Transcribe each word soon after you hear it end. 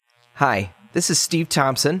Hi, this is Steve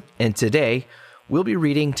Thompson, and today we'll be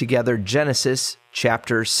reading together Genesis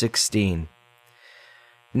chapter 16.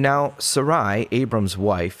 Now, Sarai, Abram's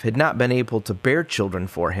wife, had not been able to bear children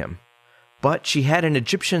for him, but she had an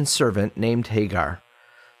Egyptian servant named Hagar.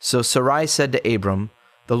 So Sarai said to Abram,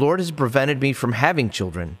 "The Lord has prevented me from having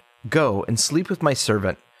children. Go and sleep with my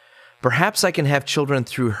servant. Perhaps I can have children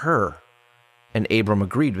through her." And Abram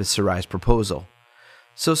agreed with Sarai's proposal.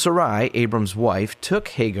 So Sarai, Abram's wife, took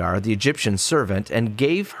Hagar, the Egyptian servant, and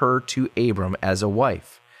gave her to Abram as a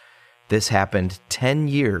wife. This happened 10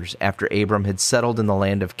 years after Abram had settled in the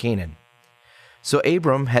land of Canaan. So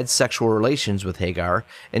Abram had sexual relations with Hagar,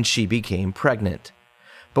 and she became pregnant.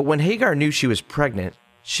 But when Hagar knew she was pregnant,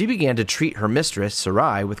 she began to treat her mistress,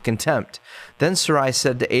 Sarai, with contempt. Then Sarai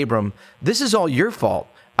said to Abram, "This is all your fault.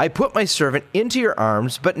 I put my servant into your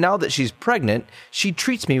arms, but now that she's pregnant, she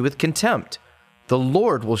treats me with contempt. The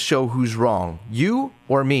Lord will show who's wrong, you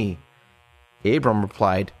or me." Abram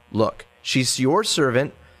replied, "Look, she's your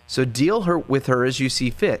servant, so deal with her as you see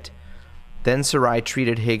fit." Then Sarai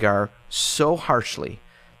treated Hagar so harshly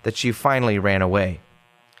that she finally ran away.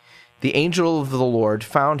 The angel of the Lord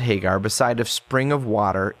found Hagar beside a spring of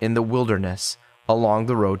water in the wilderness along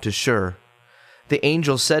the road to Shur. The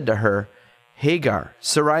angel said to her, "Hagar,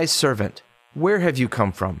 Sarai's servant, where have you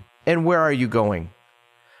come from, and where are you going?"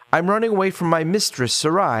 "I'm running away from my mistress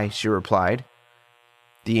Sarai," she replied.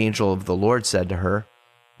 The angel of the Lord said to her,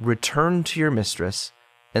 "Return to your mistress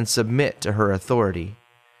and submit to her authority."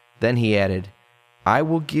 Then he added, "I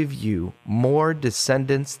will give you more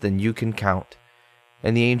descendants than you can count."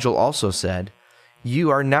 And the angel also said, "You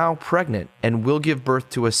are now pregnant and will give birth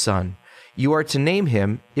to a son. You are to name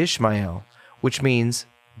him Ishmael, which means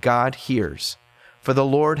God hears. For the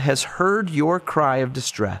Lord has heard your cry of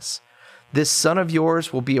distress. This son of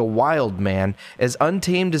yours will be a wild man, as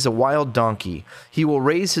untamed as a wild donkey. He will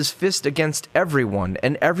raise his fist against everyone,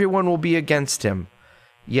 and everyone will be against him.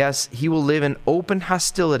 Yes, he will live in open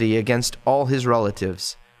hostility against all his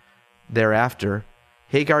relatives." Thereafter,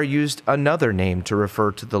 Hagar used another name to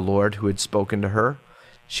refer to the Lord who had spoken to her.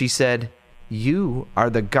 She said, "You are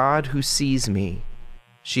the God who sees me."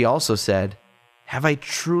 She also said, "Have I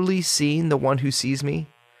truly seen the one who sees me?"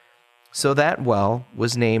 So that well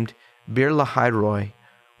was named Bir-lahai-roi,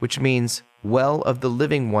 which means well of the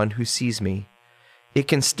living one who sees me. It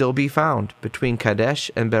can still be found between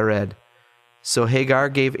Kadesh and Bered. So Hagar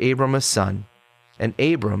gave Abram a son, and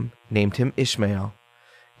Abram named him Ishmael.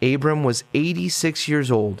 Abram was 86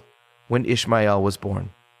 years old when Ishmael was born.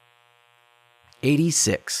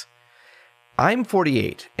 86. I'm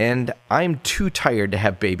 48, and I'm too tired to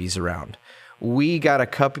have babies around. We got a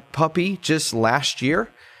puppy just last year,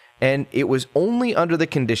 and it was only under the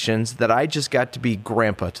conditions that I just got to be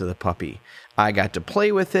grandpa to the puppy. I got to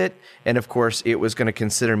play with it, and of course it was going to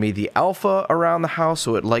consider me the alpha around the house,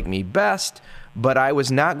 so it liked me best, but I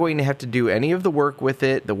was not going to have to do any of the work with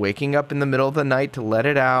it, the waking up in the middle of the night to let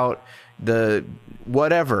it out, the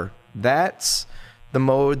whatever. That's the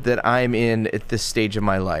mode that I'm in at this stage of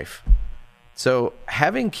my life. So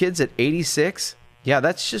having kids at 86, yeah,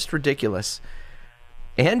 that's just ridiculous.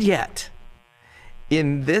 And yet,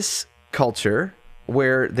 in this culture,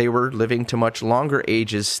 where they were living to much longer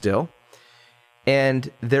ages still, and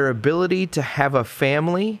their ability to have a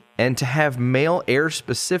family and to have male heir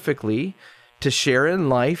specifically to share in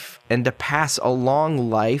life and to pass along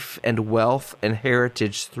life and wealth and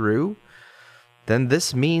heritage through, then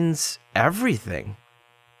this means everything.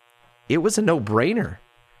 It was a no-brainer.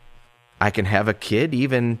 I can have a kid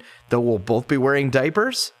even though we'll both be wearing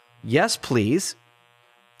diapers? Yes, please.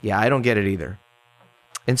 Yeah, I don't get it either.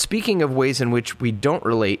 And speaking of ways in which we don't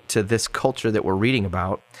relate to this culture that we're reading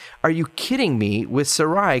about, are you kidding me with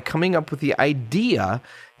Sarai coming up with the idea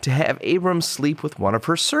to have Abram sleep with one of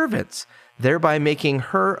her servants, thereby making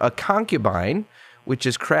her a concubine, which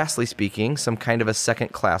is crassly speaking some kind of a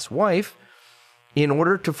second-class wife, in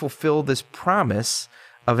order to fulfill this promise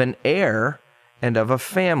of an heir and of a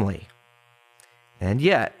family? And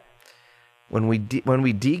yet, when we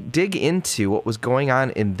dig into what was going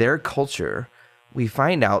on in their culture, we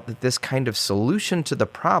find out that this kind of solution to the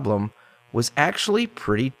problem was actually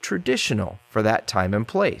pretty traditional for that time and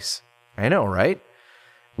place. I know, right?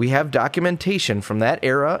 We have documentation from that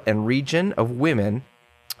era and region of women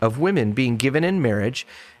being given in marriage,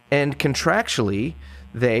 and contractually,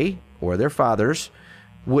 they, or their fathers,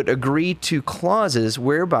 would agree to clauses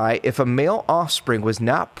whereby if a male offspring was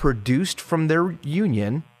not produced from their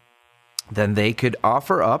union, then they could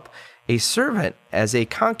offer up a servant as a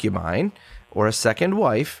concubine or a second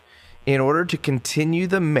wife in order to continue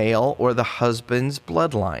the male or the husband's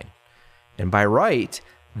bloodline. And by right,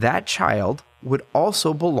 that child would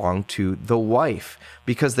also belong to the wife,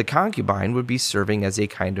 because the concubine would be serving as a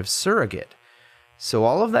kind of surrogate. So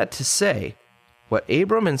all of that to say, what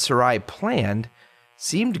Abram and Sarai planned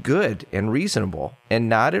seemed good and reasonable, and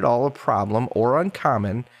not at all a problem or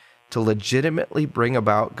uncommon to legitimately bring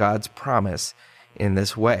about God's promise in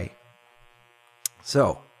this way.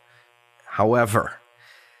 So, however,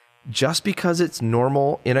 just because it's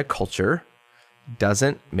normal in a culture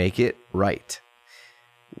doesn't make it right.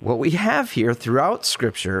 What we have here throughout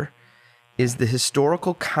Scripture is the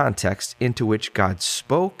historical context into which God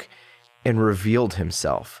spoke and revealed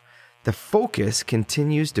himself. The focus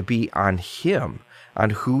continues to be on him,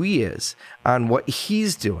 on who he is, on what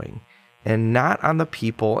he's doing, and not on the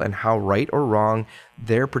people and how right or wrong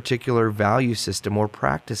their particular value system or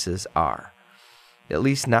practices are. At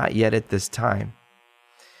least not yet at this time.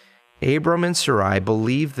 Abram and Sarai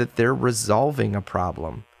believe that they're resolving a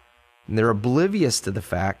problem, and they're oblivious to the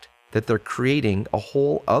fact that they're creating a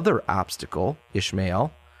whole other obstacle,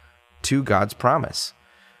 Ishmael, to God's promise.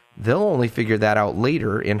 They'll only figure that out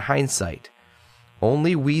later in hindsight.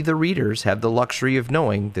 Only we, the readers, have the luxury of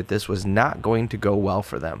knowing that this was not going to go well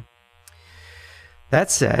for them. That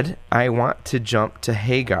said, I want to jump to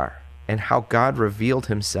Hagar and how God revealed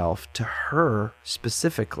himself to her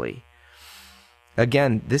specifically.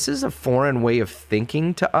 Again, this is a foreign way of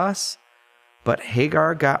thinking to us, but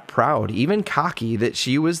Hagar got proud, even cocky, that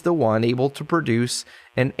she was the one able to produce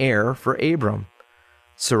an heir for Abram.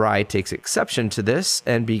 Sarai takes exception to this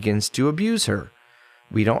and begins to abuse her.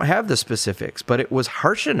 We don't have the specifics, but it was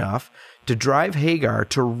harsh enough to drive Hagar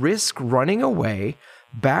to risk running away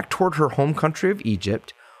back toward her home country of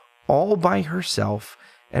Egypt, all by herself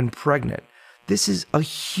and pregnant. This is a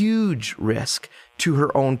huge risk to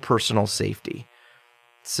her own personal safety.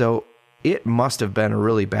 So it must have been a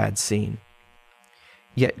really bad scene.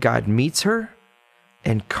 Yet God meets her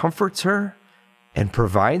and comforts her and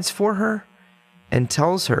provides for her and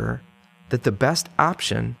tells her that the best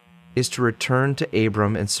option is to return to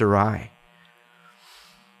Abram and Sarai.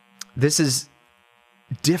 This is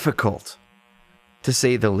difficult, to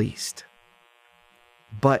say the least.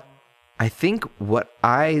 But I think what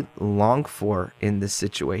I long for in this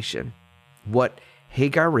situation, what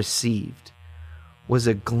Hagar received, was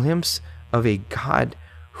a glimpse of a God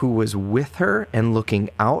who was with her and looking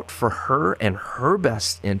out for her and her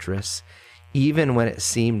best interests, even when it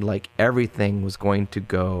seemed like everything was going to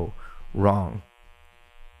go wrong.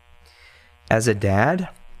 As a dad,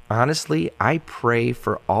 honestly, I pray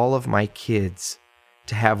for all of my kids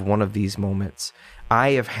to have one of these moments.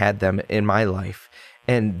 I have had them in my life,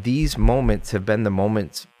 and these moments have been the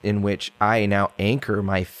moments in which I now anchor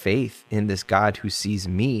my faith in this God who sees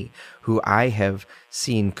me, who I have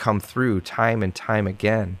seen come through time and time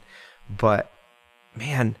again. But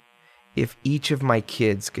man, if each of my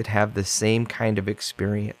kids could have the same kind of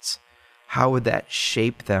experience, how would that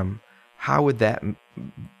shape them? How would that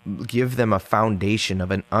give them a foundation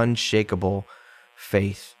of an unshakable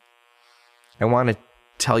faith? I want to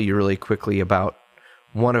tell you really quickly about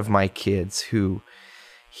one of my kids who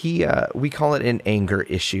we call it an anger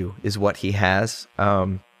issue is what he has.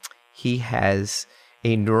 He has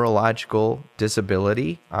a neurological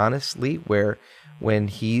disability, honestly, where when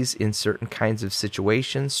he's in certain kinds of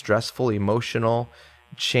situations, stressful, emotional,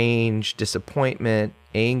 change, disappointment,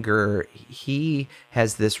 anger, he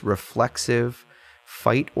has this reflexive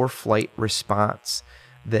fight or flight response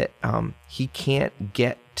that he can't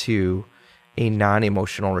get to a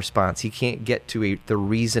non-emotional response. He can't get to the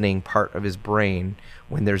reasoning part of his brain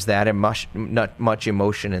when there's that not much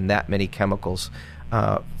emotion and that many chemicals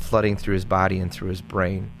flooding through his body and through his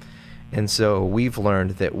brain. And so we've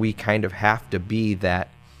learned that we kind of have to be that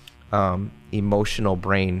emotional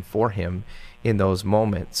brain for him in those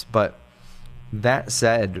moments. But that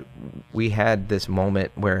said, we had this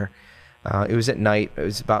moment where it was at night, it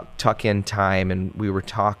was about tuck-in time, and we were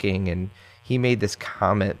talking, and he made this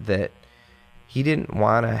comment that he didn't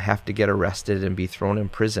want to have to get arrested and be thrown in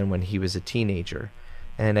prison when he was a teenager.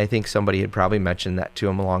 And I think somebody had probably mentioned that to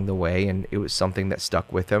him along the way, and it was something that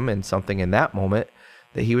stuck with him and something in that moment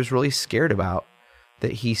that he was really scared about,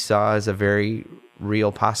 that he saw as a very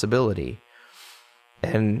real possibility.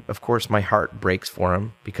 And of course, my heart breaks for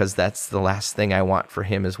him because that's the last thing I want for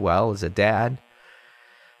him as well as a dad.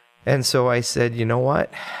 And so I said, you know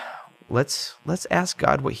what? Let's ask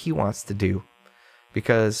God what he wants to do,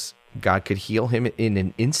 because God could heal him in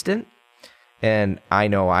an instant. And I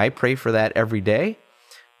know I pray for that every day,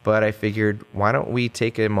 but I figured, why don't we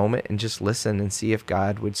take a moment and just listen and see if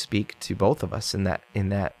God would speak to both of us in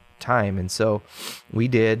that time. And so we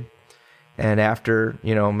did. And after,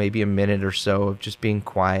 maybe a minute or so of just being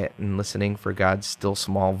quiet and listening for God's still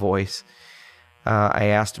small voice, I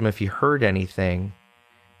asked him if he heard anything,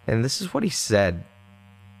 and this is what he said.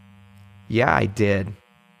 Yeah, I did.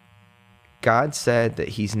 God said that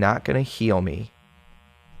he's not going to heal me,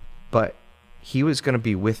 but he was going to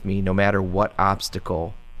be with me no matter what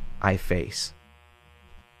obstacle I face.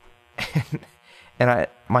 And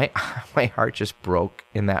my heart just broke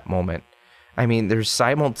in that moment. I mean, there's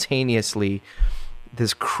simultaneously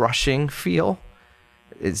this crushing feel.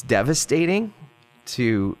 It's devastating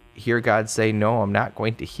to hear God say, no, I'm not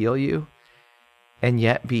going to heal you, and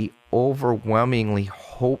yet be overwhelmingly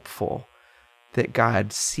hopeful that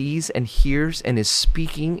God sees and hears and is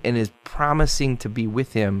speaking and is promising to be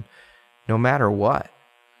with him no matter what.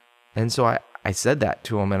 And so I said that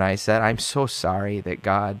to him, and I said, I'm so sorry that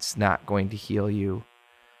God's not going to heal you.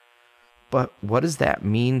 But what does that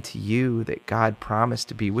mean to you that God promised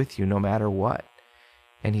to be with you no matter what?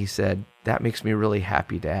 And he said, that makes me really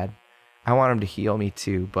happy, Dad. I want him to heal me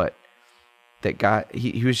too, but that God,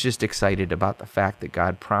 he was just excited about the fact that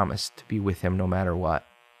God promised to be with him no matter what.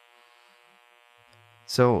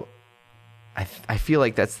 So I feel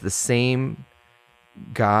like that's the same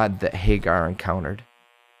God that Hagar encountered.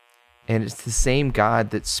 And it's the same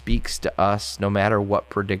God that speaks to us no matter what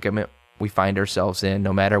predicament we find ourselves in,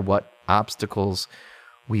 no matter what obstacles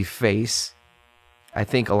we face. I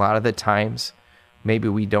think a lot of the times maybe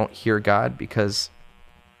we don't hear God because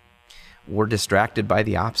we're distracted by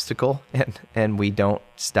the obstacle and we don't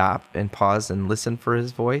stop and pause and listen for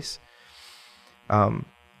his voice.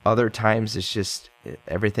 Other times it's just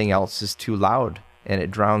everything else is too loud and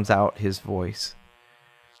it drowns out his voice.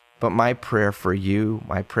 But my prayer for you,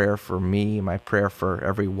 my prayer for me, my prayer for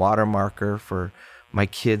every watermarker, for my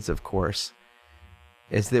kids, of course,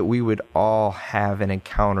 is that we would all have an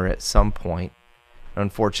encounter at some point.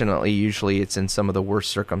 Unfortunately, usually it's in some of the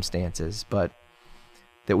worst circumstances, but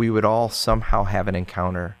that we would all somehow have an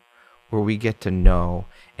encounter where we get to know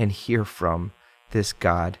and hear from this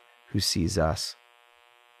God who sees us.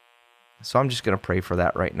 So I'm just going to pray for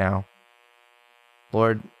that right now.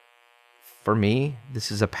 Lord, for me,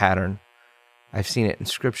 this is a pattern. I've seen it in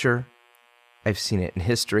Scripture. I've seen it in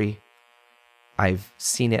history. I've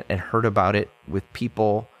seen it and heard about it with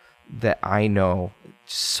people that I know,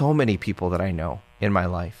 so many people that I know in my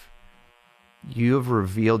life. You have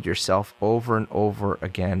revealed yourself over and over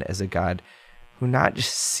again as a God who not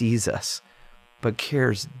just sees us, but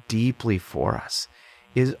cares deeply for us,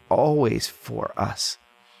 is always for us,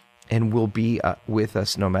 and will be with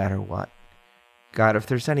us no matter what. God, if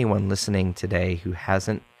there's anyone listening today who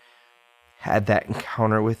hasn't had that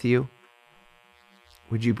encounter with you,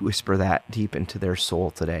 would you whisper that deep into their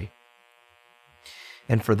soul today?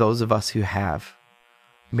 And for those of us who have,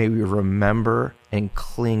 may we remember and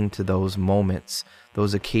cling to those moments,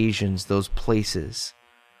 those occasions, those places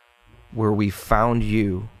where we found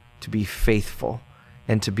you to be faithful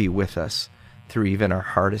and to be with us through even our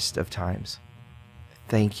hardest of times.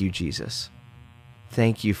 Thank you, Jesus.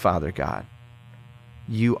 Thank you, Father God.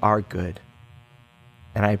 You are good.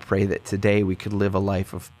 And I pray that today we could live a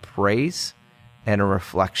life of praise and a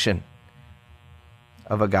reflection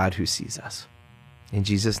of a God who sees us. In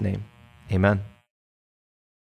Jesus' name, amen.